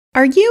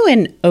Are you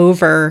an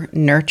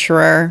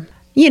over-nurturer?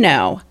 You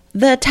know,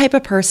 the type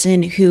of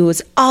person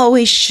who's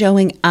always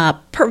showing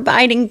up,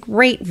 providing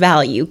great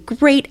value,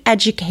 great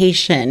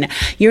education.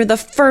 You're the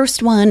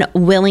first one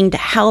willing to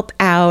help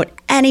out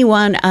any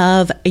one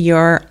of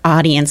your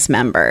audience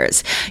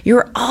members.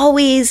 You're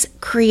always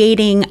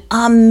creating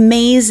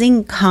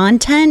amazing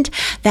content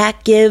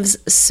that gives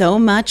so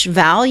much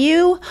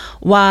value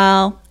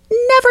while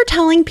never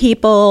telling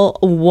people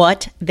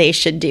what they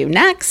should do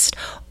next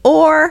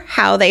or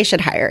how they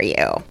should hire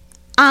you.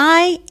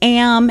 I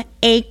am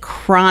a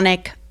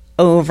chronic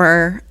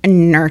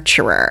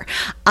over-nurturer.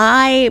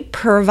 I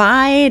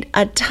provide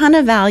a ton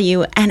of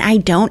value and I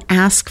don't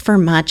ask for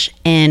much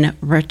in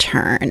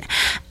return.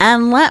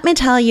 And let me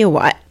tell you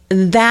what,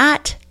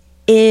 that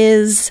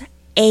is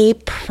a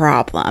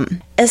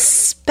problem,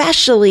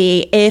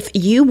 especially if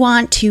you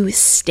want to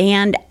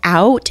stand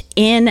out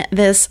in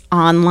this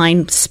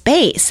online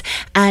space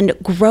and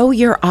grow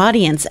your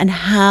audience and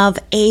have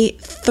a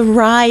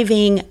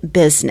thriving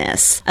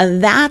business.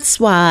 That's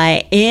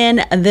why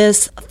in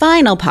this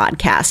final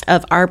podcast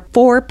of our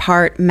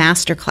 4-part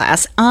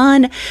masterclass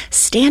on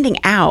standing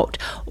out,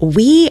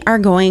 we are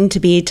going to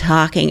be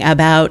talking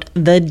about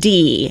the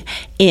D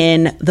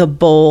in the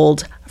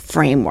BOLD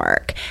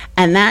framework.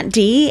 And that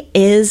D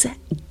is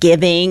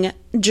giving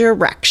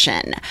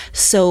direction.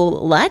 So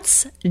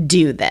let's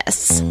do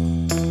this.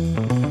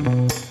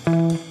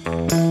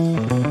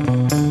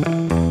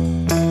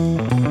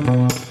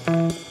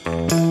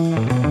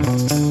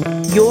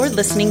 You're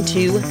listening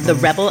to the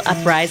Rebel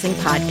Uprising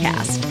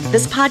podcast.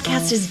 This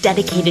podcast is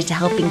dedicated to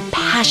helping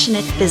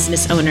passionate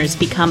business owners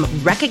become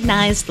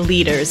recognized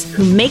leaders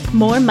who make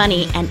more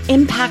money and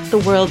impact the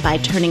world by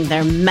turning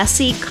their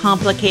messy,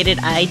 complicated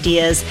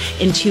ideas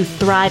into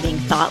thriving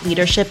thought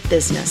leadership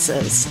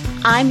businesses.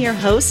 I'm your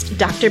host,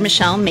 Dr.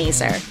 Michelle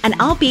Mazur, and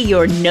I'll be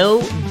your no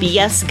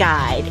BS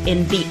guide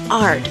in the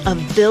art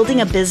of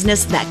building a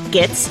business that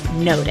gets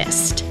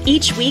noticed.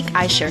 Each week,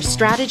 I share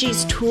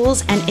strategies,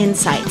 tools, and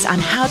insights on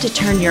how to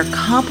turn your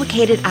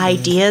complicated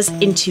ideas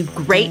into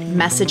great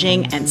messaging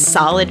and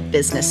solid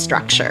business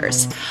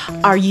structures.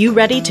 Are you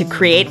ready to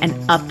create an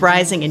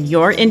uprising in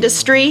your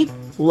industry?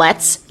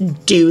 Let's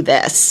do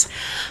this.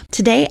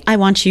 Today, I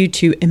want you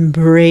to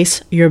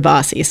embrace your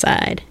bossy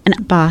side,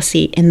 and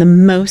bossy in the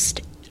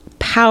most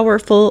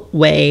powerful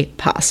way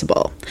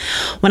possible.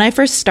 When I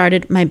first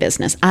started my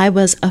business, I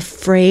was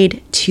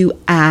afraid to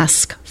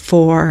ask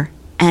for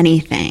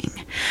anything.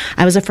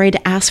 I was afraid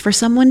to ask for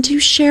someone to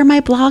share my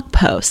blog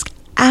post,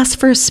 ask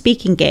for a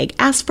speaking gig,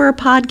 ask for a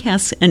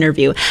podcast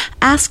interview,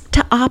 ask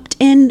to opt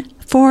in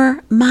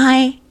for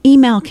my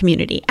email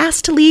community,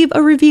 ask to leave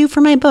a review for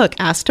my book,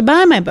 ask to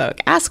buy my book,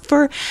 ask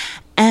for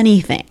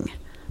anything.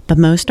 But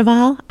most of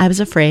all, I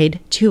was afraid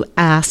to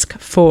ask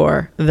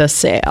for the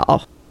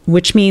sale,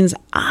 which means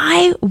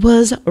I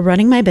was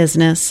running my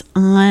business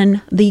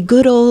on the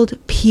good old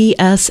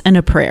PS and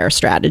a prayer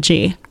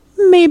strategy.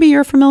 Maybe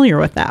you're familiar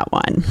with that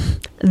one.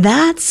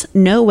 That's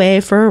no way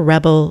for a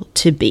rebel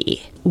to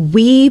be.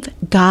 We've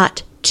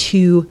got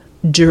to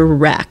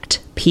direct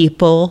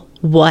people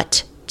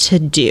what to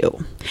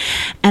do.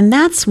 And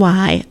that's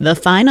why the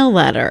final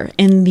letter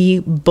in the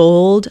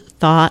BOLD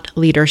thought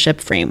leadership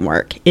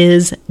framework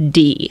is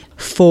D,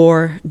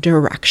 for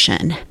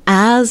direction.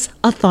 As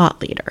a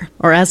thought leader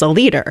or as a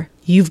leader,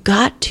 you've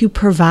got to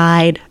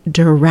provide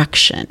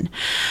direction.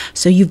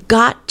 So you've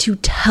got to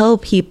tell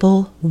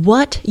people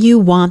what you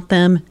want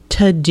them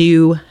to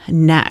do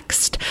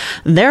next.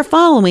 They're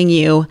following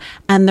you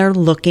and they're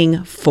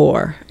looking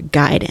for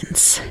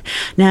guidance.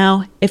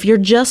 Now, if you're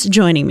just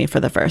joining me for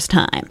the first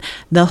time,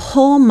 the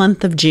whole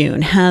month of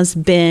June has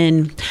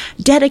been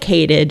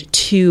dedicated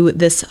to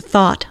this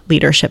thought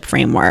leadership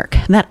framework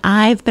that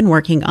I've been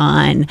working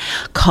on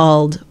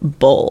called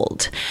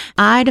BOLD.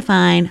 I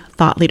define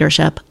thought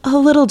leadership a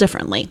little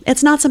differently.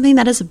 It's not something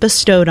that is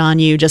bestowed on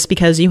you just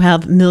because you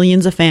have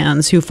millions of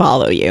fans who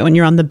follow you and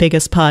you're on the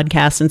biggest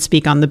podcast and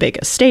speak on the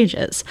biggest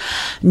stages.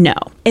 No,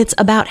 it's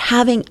about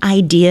having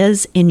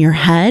ideas in your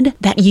head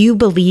that you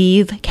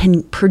believe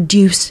can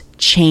produce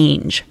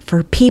change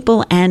for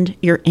people and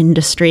your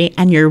industry,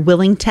 and you're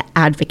willing to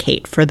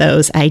advocate for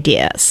those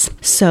ideas.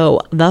 So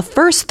the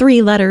first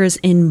 3 letters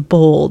in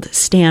BOLD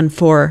stand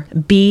for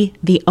be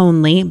the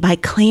only, by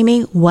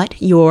claiming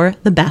what you're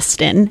the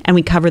best in. And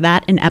we cover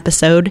that in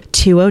episode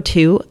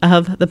 202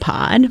 of the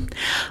pod.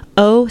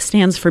 O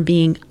stands for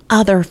being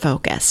other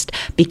focused,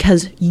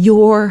 because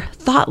your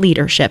thought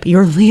leadership,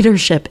 your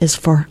leadership is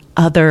for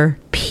other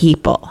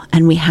people,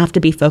 and we have to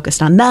be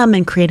focused on them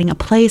and creating a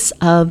place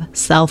of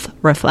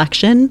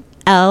self-reflection.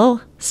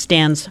 L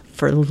stands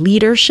for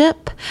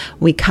leadership.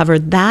 We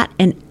covered that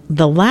in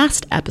the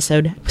last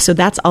episode. So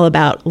that's all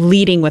about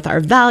leading with our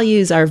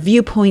values, our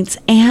viewpoints,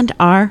 and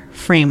our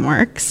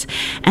frameworks.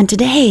 And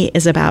today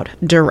is about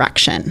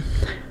direction,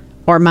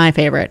 or my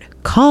favorite,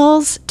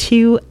 calls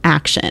to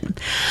action.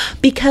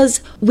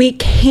 Because we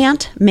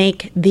can't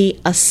make the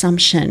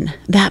assumption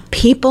that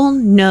people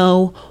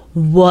know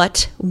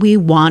what we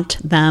want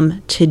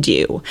them to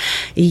do.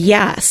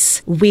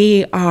 Yes,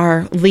 we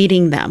are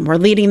leading them. We're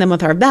leading them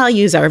with our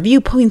values, our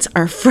viewpoints,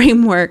 our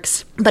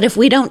frameworks. But if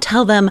we don't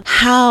tell them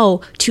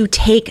how to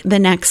take the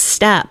next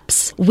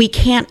steps, we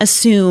can't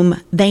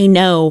assume they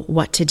know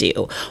what to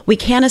do. We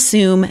can't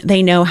assume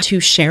they know how to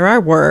share our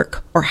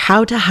work or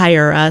how to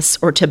hire us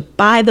or to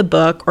buy the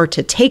book or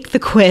to take the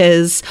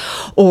quiz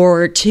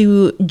or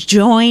to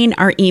join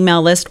our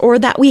email list or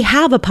that we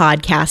have a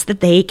podcast that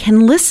they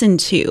can listen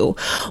to.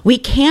 We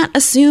can't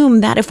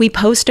assume that if we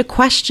post a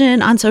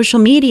question on social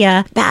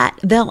media that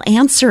they'll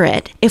answer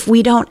it if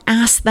we don't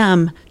ask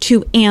them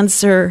to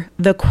answer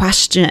the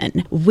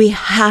question. We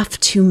have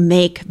to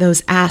make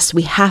those asks.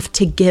 We have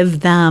to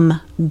give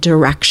them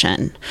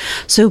direction.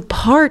 So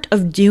part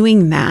of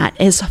doing that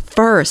is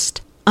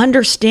first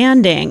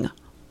understanding,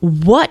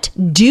 what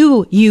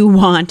do you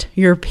want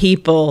your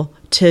people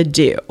to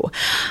do?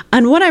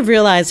 And what I've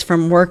realized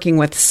from working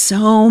with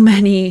so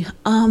many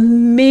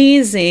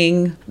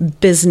amazing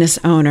business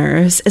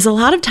owners is a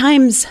lot of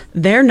times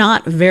they're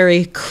not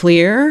very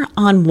clear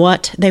on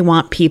what they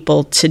want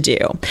people to do.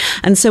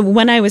 And so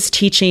when I was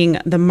teaching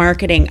the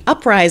Marketing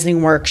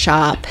Uprising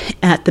workshop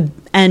at the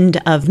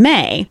end of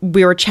May,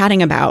 we were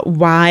chatting about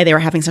why they were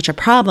having such a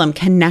problem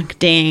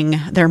connecting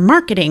their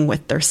marketing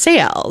with their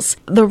sales.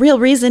 The real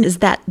reason is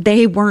that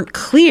they weren't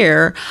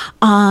clear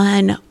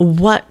on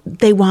what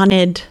they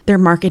wanted their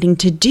marketing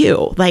to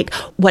do. Like,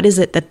 what is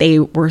it that they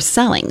were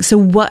selling? So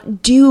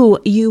what do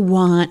you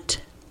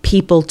want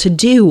people to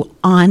do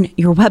on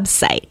your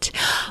website?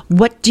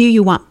 What do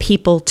you want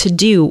people to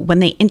do when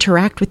they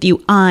interact with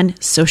you on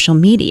social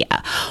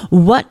media?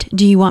 What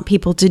do you want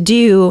people to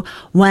do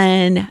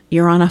when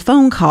you're on a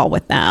phone call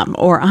with them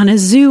or on a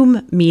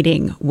Zoom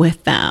meeting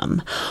with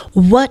them?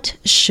 What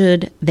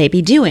should they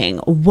be doing?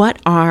 What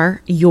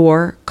are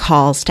your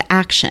calls to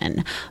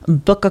action?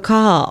 Book a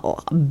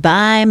call,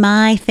 buy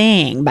my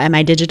thing, buy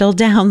my digital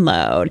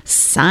download,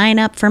 sign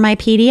up for my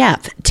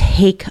PDF,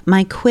 take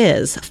my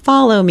quiz,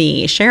 follow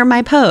me, share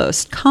my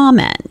post,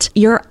 comment.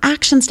 Your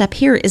action step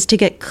here is to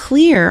get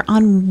clear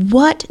on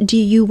what do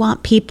you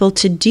want people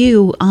to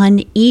do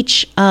on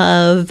each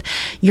of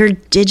your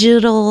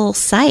digital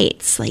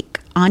sites, like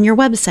on your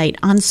website,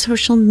 on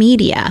social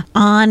media,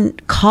 on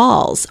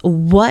calls.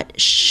 What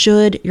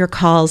should your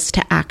calls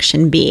to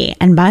action be?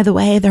 And by the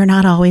way, they're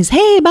not always,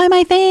 hey, buy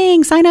my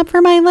thing, sign up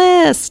for my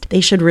list.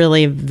 They should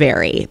really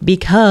vary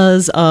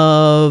because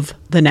of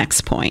the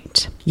next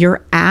point.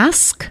 Your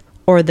ask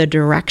or the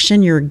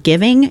direction you're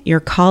giving, your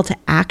call to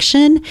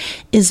action,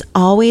 is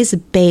always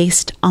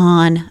based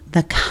on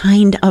the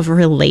kind of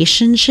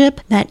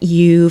relationship that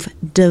you've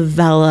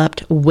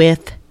developed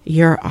with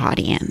your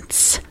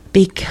audience.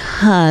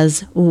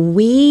 Because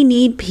we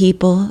need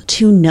people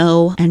to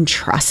know and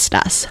trust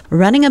us.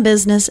 Running a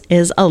business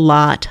is a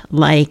lot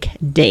like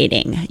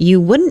dating. You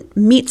wouldn't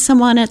meet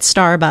someone at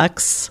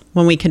Starbucks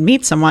when we could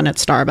meet someone at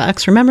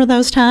Starbucks. Remember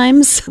those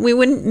times? We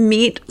wouldn't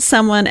meet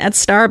someone at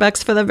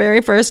Starbucks for the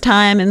very first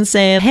time and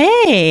say,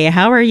 hey,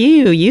 how are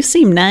you? You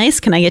seem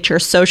nice. Can I get your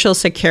social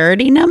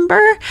security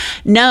number?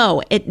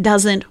 No, it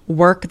doesn't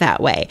work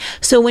that way.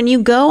 So when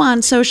you go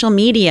on social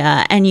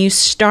media and you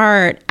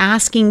start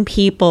asking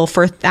people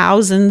for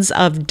thousands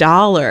of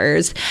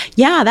dollars,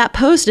 yeah, that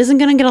post isn't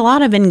going to get a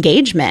lot of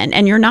engagement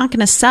and you're not going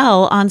to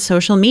sell on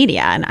social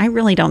media. And I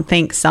really don't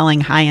think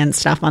selling high-end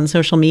stuff on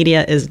social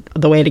media is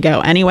the way to go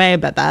anyway.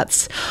 But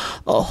that's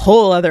a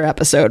whole other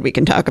episode we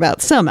can talk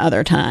about some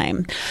other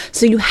time.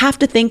 So you have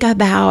to think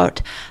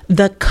about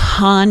the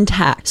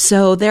context.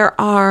 So there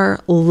are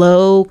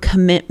low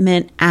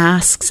commitment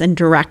asks and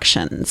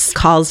directions,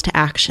 calls to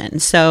action.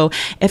 So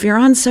if you're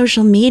on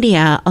social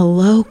media, a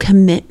low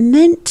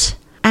commitment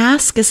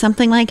ask is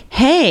something like,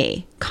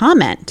 hey,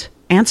 comment,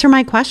 answer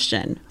my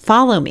question,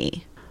 follow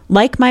me.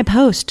 Like my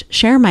post,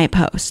 share my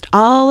post.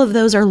 All of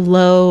those are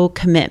low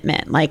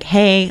commitment. Like,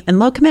 hey, and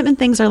low commitment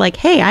things are like,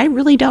 hey, I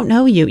really don't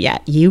know you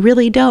yet. You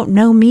really don't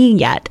know me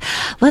yet.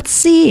 Let's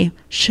see.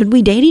 Should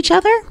we date each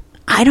other?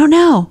 I don't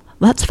know.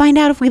 Let's find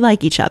out if we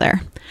like each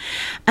other.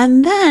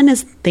 And then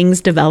as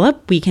things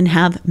develop, we can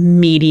have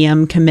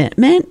medium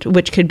commitment,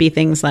 which could be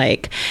things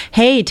like,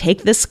 hey,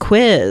 take this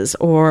quiz,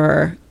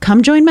 or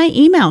come join my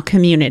email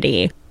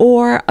community,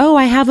 or, oh,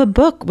 I have a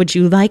book. Would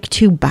you like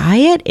to buy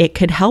it? It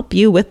could help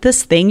you with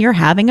this thing you're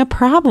having a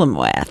problem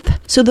with.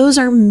 So those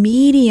are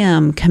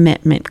medium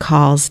commitment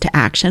calls to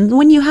action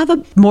when you have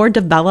a more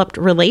developed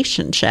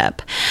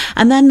relationship.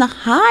 And then the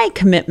high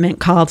commitment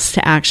calls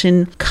to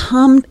action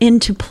come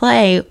into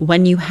play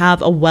when you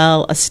have a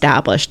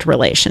well-established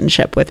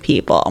relationship with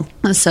people.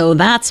 So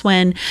that's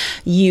when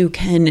you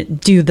can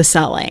do the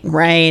selling,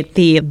 right?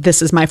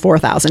 This is my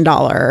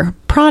 $4,000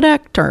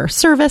 product or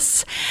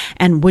service,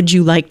 and would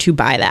you like to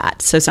buy that?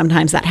 So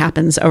sometimes that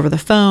happens over the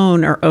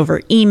phone or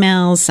over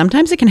emails.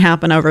 Sometimes it can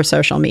happen over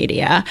social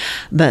media,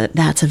 but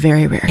that's a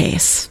very rare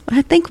case.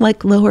 I think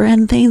like lower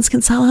end things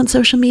can sell on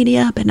social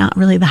media, but not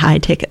really the high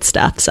ticket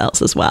stuff sells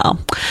as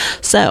well.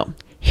 So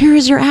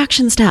here's your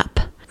action step.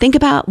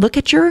 look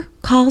at your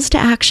calls to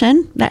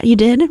action that you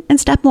did in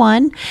step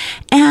 1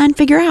 and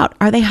figure out,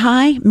 are they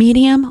high,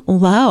 medium,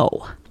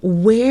 low?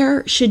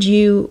 Where should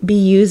you be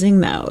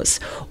using those?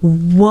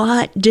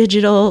 What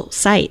digital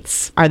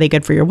sites? Are they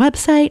good for your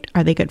website?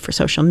 Are they good for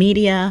social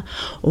media?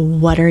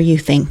 What are you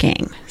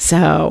thinking?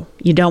 So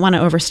you don't want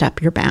to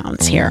overstep your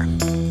bounds here.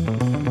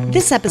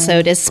 This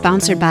episode is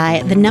sponsored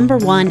by the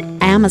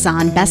 #1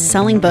 Amazon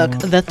best-selling book,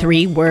 The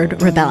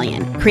 3-Word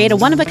Rebellion. Create a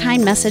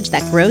one-of-a-kind message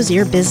that grows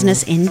your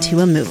business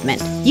into a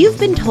movement. You've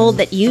been told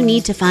that you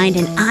need to find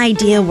an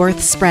idea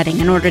worth spreading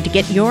in order to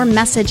get your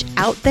message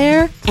out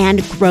there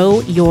and grow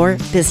your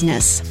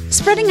business.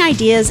 Spreading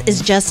ideas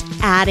is just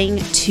adding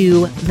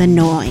to the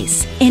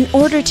noise. In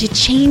order to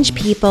change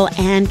people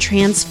and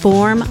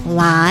transform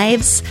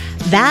lives,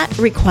 that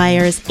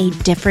requires a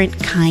different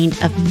kind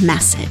of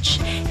message.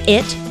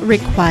 It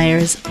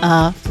requires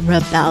a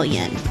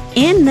rebellion.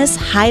 In this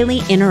highly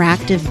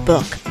interactive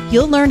book,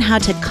 you'll learn how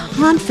to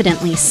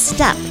confidently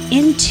step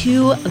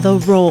into the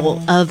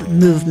role of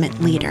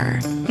movement leader.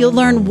 You'll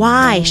learn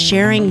why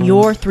sharing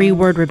your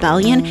 3-word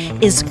rebellion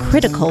is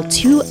critical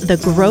to the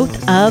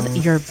growth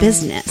of your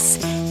business.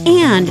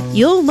 And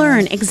you'll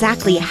learn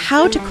exactly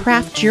how to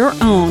craft your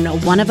own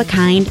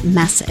one-of-a-kind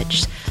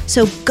message.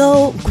 So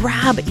go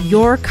grab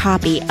your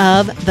copy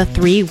of the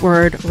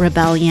 3-Word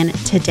Rebellion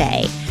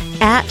today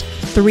at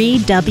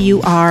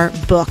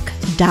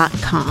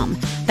 3wrbook.com.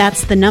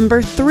 That's the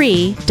number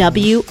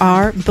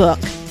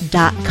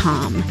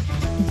 3wrbook.com.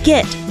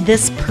 Get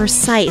this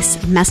precise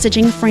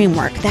messaging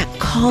framework that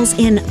calls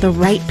in the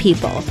right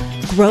people,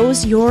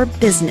 grows your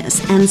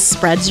business, and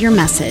spreads your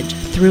message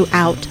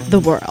throughout the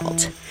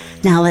world.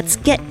 Now let's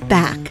get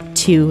back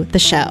to the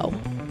show.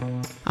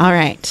 All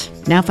right,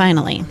 now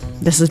finally,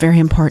 this is very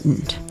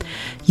important.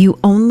 You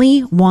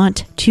only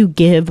want to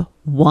give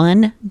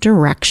one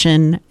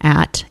direction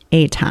at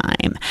a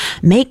time.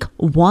 Make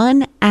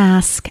one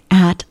ask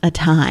at a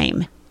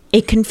time.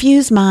 A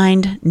confused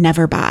mind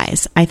never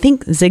buys. I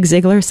think Zig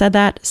Ziglar said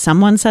that.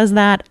 Someone says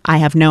that. I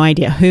have no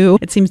idea who.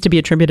 It seems to be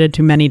attributed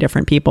to many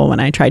different people when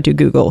I tried to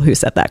Google who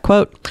said that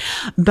quote.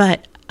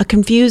 But a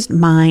confused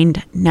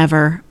mind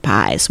never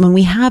buys. When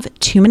we have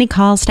too many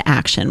calls to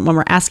action, when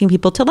we're asking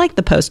people to like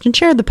the post and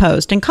share the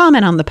post and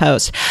comment on the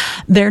post,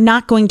 they're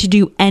not going to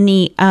do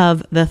any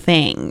of the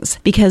things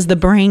because the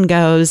brain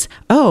goes,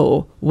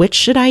 oh, which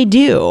should I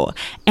do?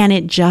 And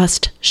it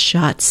just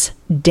shuts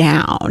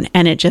down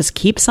and it just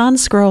keeps on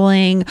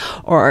scrolling,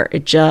 or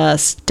it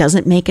just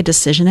doesn't make a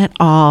decision at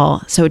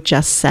all. So it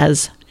just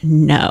says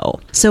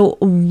no. So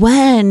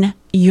when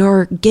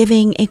you're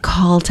giving a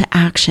call to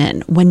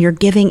action, when you're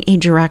giving a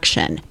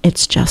direction,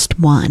 it's just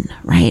one,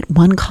 right?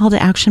 One call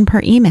to action per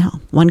email,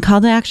 one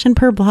call to action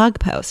per blog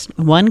post,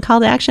 one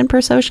call to action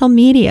per social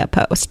media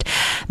post.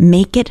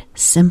 Make it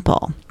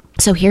simple.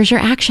 So here's your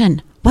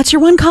action. What's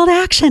your one call to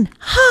action?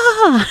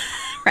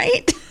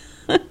 Right?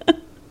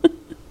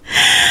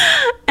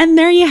 And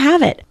there you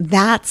have it.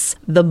 That's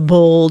the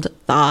Bold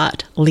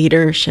Thought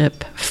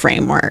Leadership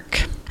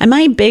Framework. And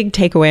my big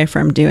takeaway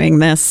from doing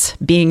this,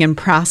 being in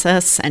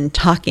process and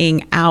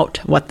talking out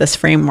what this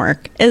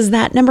framework is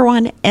that, number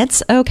 1,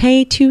 it's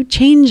okay to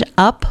change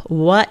up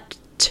what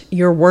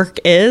your work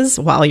is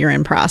while you're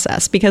in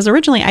process. Because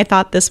originally I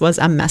thought this was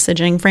a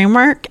messaging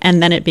framework,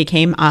 and then it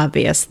became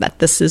obvious that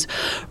this is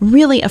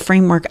really a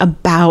framework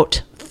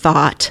about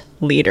thought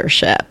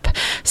leadership.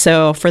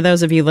 So for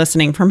those of you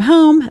listening from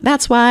home,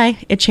 that's why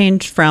it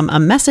changed from a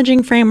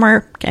messaging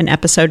framework in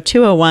episode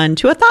 201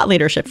 to a thought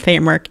leadership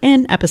framework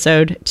in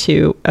episode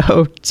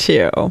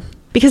 202.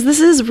 Because this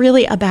is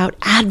really about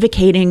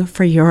advocating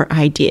for your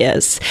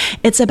ideas.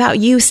 It's about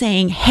you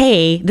saying,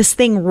 hey, this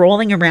thing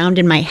rolling around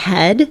in my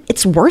head,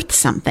 it's worth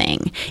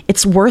something.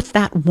 It's worth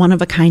that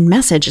one-of-a-kind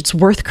message. It's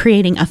worth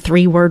creating a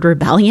 3-word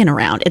rebellion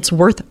around. It's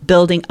worth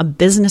building a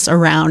business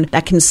around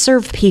that can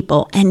serve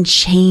people and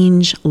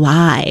change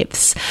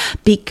lives.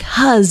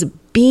 Because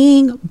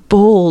being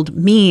bold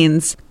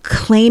means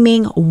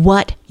claiming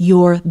what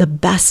you're the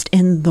best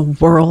in the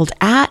world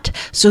at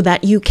so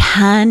that you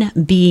can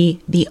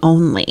be the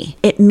only.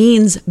 It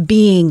means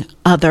being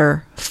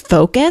other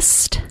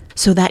focused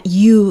so that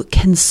you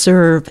can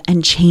serve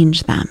and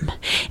change them.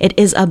 It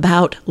is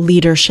about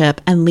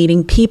leadership and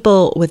leading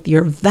people with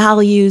your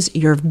values,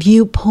 your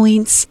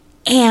viewpoints,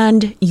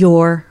 and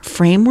your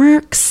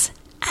frameworks,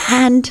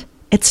 and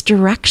its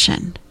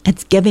direction.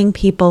 It's giving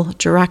people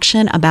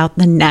direction about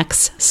the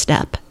next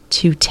step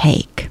to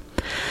take.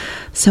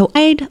 So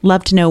I'd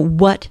love to know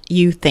what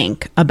you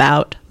think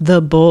about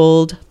the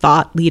Bold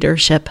Thought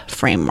Leadership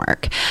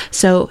Framework.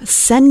 So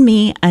send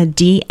me a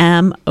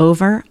DM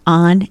over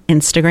on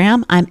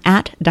Instagram. I'm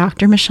at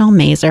Dr. Michelle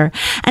Mazur,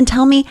 and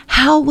tell me,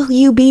 how will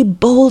you be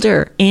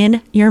bolder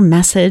in your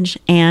message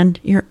and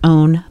your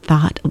own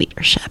thought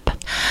leadership?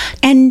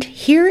 And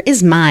here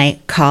is my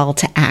call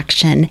to action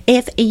action.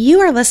 If you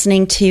are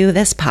listening to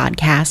this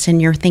podcast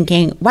and you're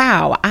thinking,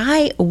 wow,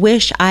 I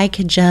wish I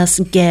could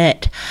just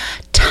get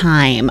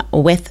time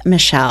with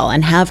Michelle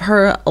and have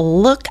her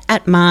look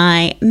at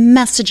my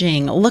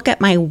messaging, look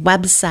at my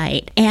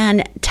website,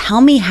 and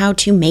tell me how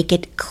to make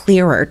it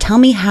clearer. Tell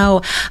me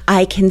how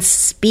I can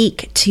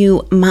speak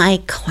to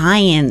my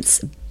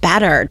clients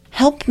better.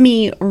 Help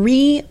me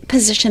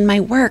reposition my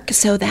work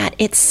so that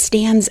it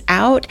stands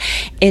out.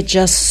 It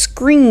just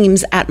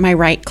screams at my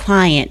right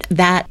client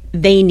that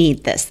they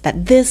need this,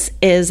 that this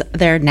is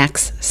their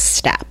next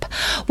step.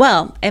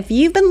 Well, if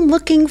you've been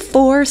looking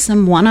for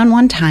some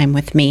one-on-one time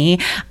with me,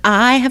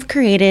 I have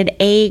created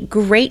a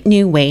great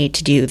new way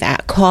to do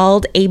that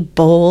called a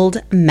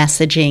bold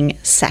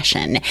messaging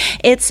session.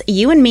 It's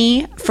you and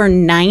me for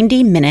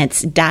 90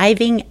 minutes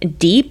diving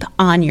deep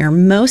on your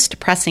most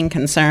pressing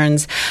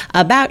concerns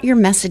about your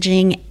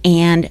messaging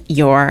and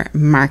your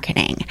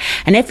marketing.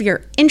 And if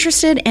you're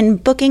interested in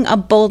booking a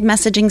bold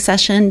messaging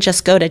session,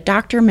 just go to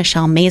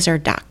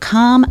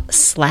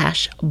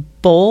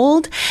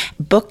drmichellemazur.com/bold,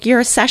 book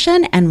your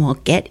session, and we'll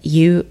get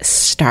you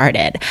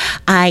started.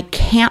 I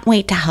can't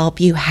wait to help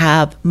you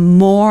have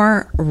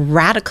more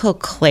radical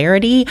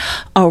clarity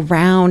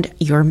around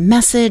your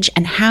message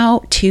and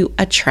how to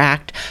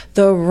attract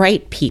the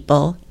right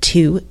people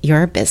to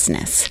your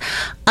business.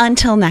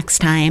 Until next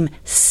time,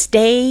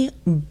 stay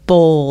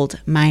bold,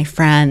 my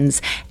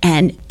friends,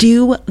 and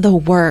do the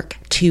work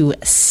to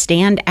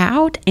stand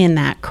out in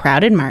that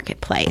crowded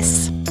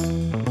marketplace.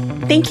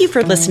 Thank you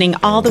for listening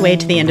all the way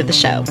to the end of the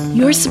show.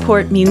 Your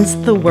support means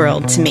the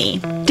world to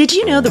me. Did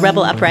you know the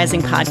Rebel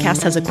Uprising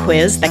podcast has a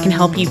quiz that can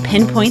help you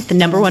pinpoint the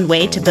 #1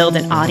 way to build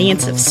an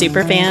audience of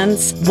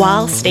superfans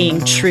while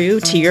staying true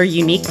to your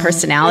unique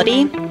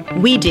personality?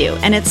 We do,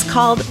 and it's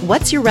called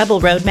What's Your Rebel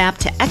Roadmap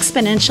to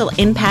Exponential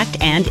Impact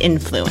and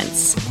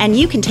Influence? And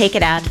you can take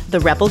it at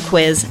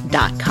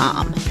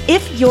therebelquiz.com.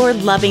 If you're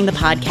loving the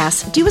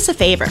podcast, do us a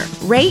favor,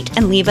 rate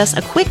and leave us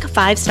a quick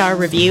 5-star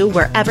review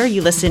wherever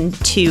you listen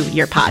to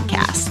your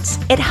podcasts.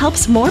 It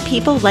helps more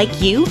people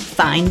like you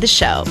find the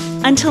show.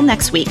 Until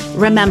next week,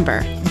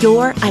 remember,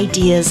 your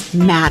ideas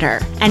matter.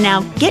 And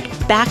now get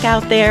back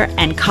out there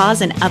and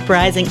cause an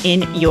uprising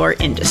in your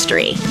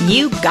industry.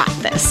 You got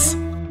this.